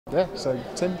Yeah, so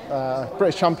Tim,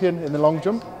 British champion in the long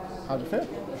jump. How do you feel?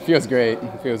 Feels great.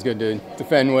 It feels good to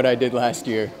defend what I did last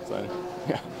year. So,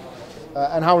 yeah.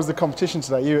 And how was the competition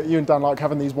today? You and Dan like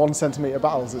having these 1 centimetre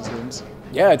battles, it seems.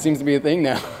 Yeah, it seems to be a thing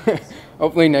now.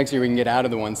 Hopefully next year we can get out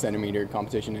of the 1 centimetre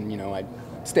competition and, I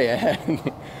stay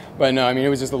ahead. But no, I mean, it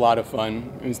was just a lot of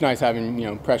fun. It was nice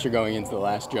having, pressure going into the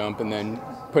last jump and then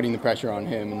putting the pressure on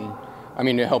him. And I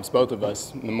mean, it helps both of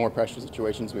us. The more pressure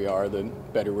situations we are, the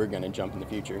better we're going to jump in the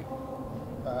future.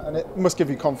 And it must give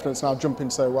you confidence now, jumping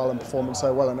so well and performing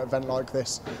so well in an event like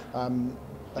this, and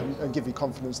give you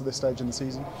confidence at this stage in the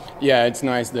season. Yeah, it's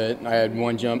nice that I had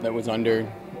one jump that was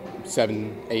under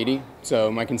 780,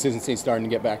 so my consistency is starting to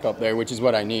get back up there, which is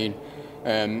what I need.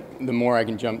 The more I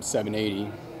can jump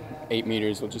 780, 8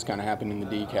 meters will just kind of happen in the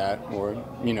DCAT, or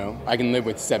I can live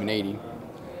with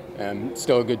 780.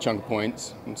 Still a good chunk of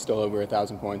points. I'm still over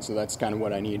 1,000 points, so that's kind of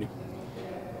what I need.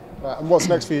 And what's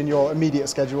next for you in your immediate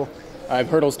schedule? I have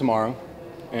hurdles tomorrow,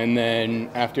 and then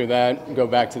after that, go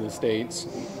back to the States.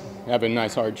 Have a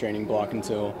nice hard training block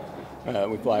until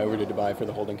we fly over to Dubai for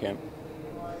the holding camp.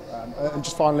 And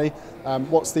just finally,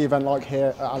 what's the event like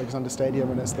here at Alexander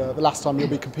Stadium? And it's the last time you'll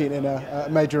be competing in a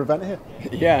major event here.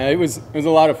 Yeah, it was a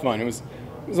lot of fun. It was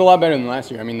a lot better than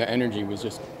last year. I mean, the energy was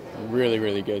just really,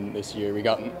 really good this year. We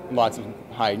got lots of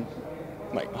high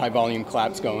volume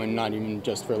claps going, not even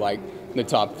just for the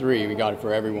top 3. We got it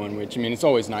for everyone, which, I mean, it's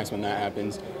always nice when that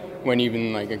happens. When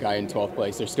even a guy in 12th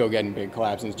place, they're still getting big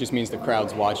claps, and it just means the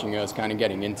crowd's watching us, kind of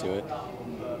getting into it.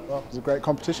 Well, it was a great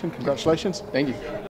competition. Congratulations. Thank you.